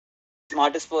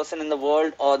smartest person in the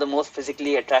world or the most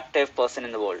physically attractive person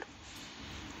in the world?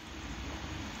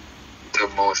 The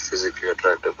most physically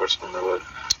attractive person in the world.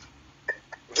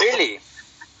 Really?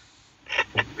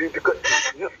 Because,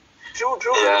 true.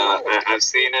 Yeah, I've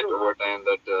seen it over time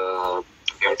that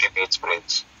beauty beats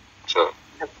brains. So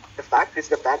The fact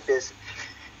is,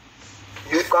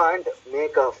 you can't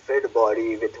make a fit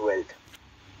body with wealth.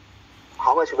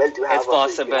 How much wealth you have? It's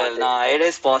possible. No, it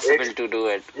is possible to do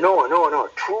it. No.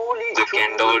 Truly. the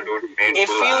Kendall dude made If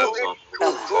full you- abs on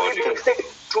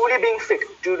Truly being fit,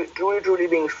 truly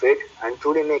being fit, and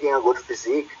truly making a good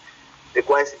physique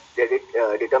requires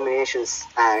determinations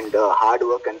and hard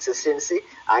work, consistency,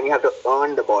 and you have to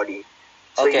earn the body.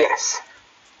 So Okay. yes,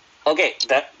 Okay,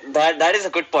 that is a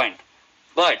good point.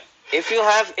 But if you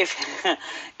have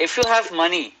if you have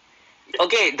money,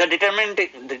 okay, the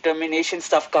determination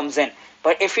stuff comes in.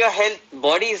 But if your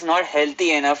body is not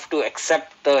healthy enough to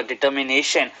accept the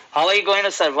determination, how are you going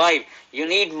to survive? You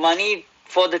need money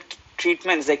for the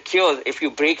treatments, the cures. If you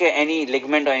break any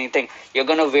ligament or anything, you're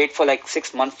going to wait for like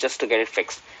 6 months just to get it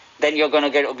fixed. Then you're going to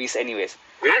get obese anyways.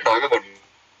 We didn't talk about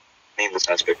money in this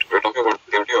aspect. We're talking about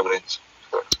beauty of brains.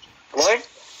 What?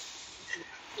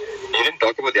 You didn't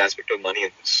talk about the aspect of money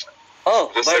in this.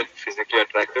 Oh, Just but said physically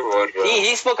attractive or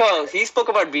he spoke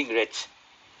about being rich.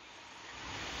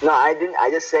 no, I didn't.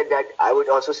 I just said that I would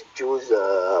also choose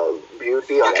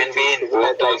beauty. you Or can be in physical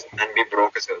both those attraction. and be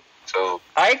broke as well. So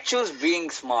I'd choose being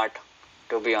smart,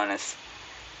 to be honest.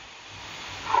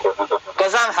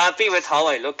 Because I'm happy with how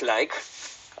I look like.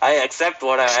 I accept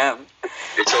what I am.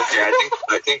 it's okay. I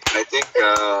think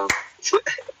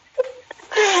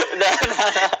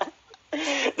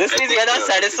This I means think, you're not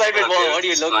satisfied with physical what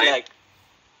you look appearance is like.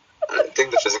 I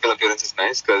think the physical appearance is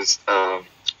nice because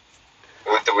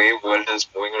with the way world is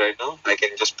moving right now, I can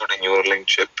just put a Neuralink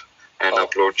chip and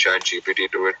upload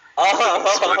ChatGPT to it.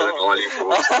 Smarter than all you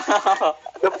fools.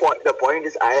 The point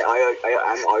is,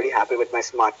 I'm already happy with my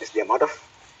smartness. The amount of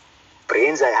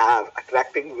brains I have,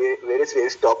 attracting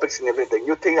various topics and everything.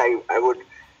 You think I would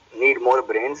need more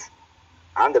brains?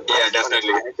 I'm the best. Yeah, on the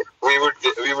definitely. planet.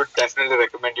 We would definitely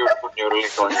recommend you to put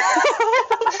Neuralink on you.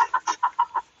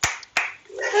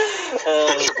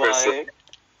 Oh boy.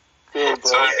 Oh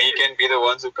So boy. we can be the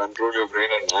ones who control your brain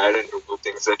and add and do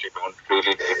things that you don't really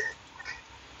need.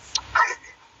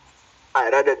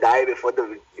 I'd rather die before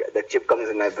the chip comes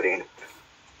in my brain.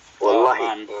 Oh, Wallahi,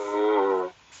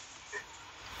 man.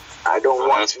 I don't Don't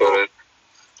want ask for it.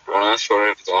 Don't ask for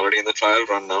it. It's already in the trial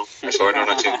run now. I saw it on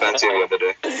a chimpanzee the other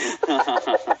day.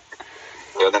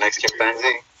 You're the next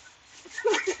chimpanzee.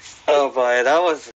 Oh boy, that was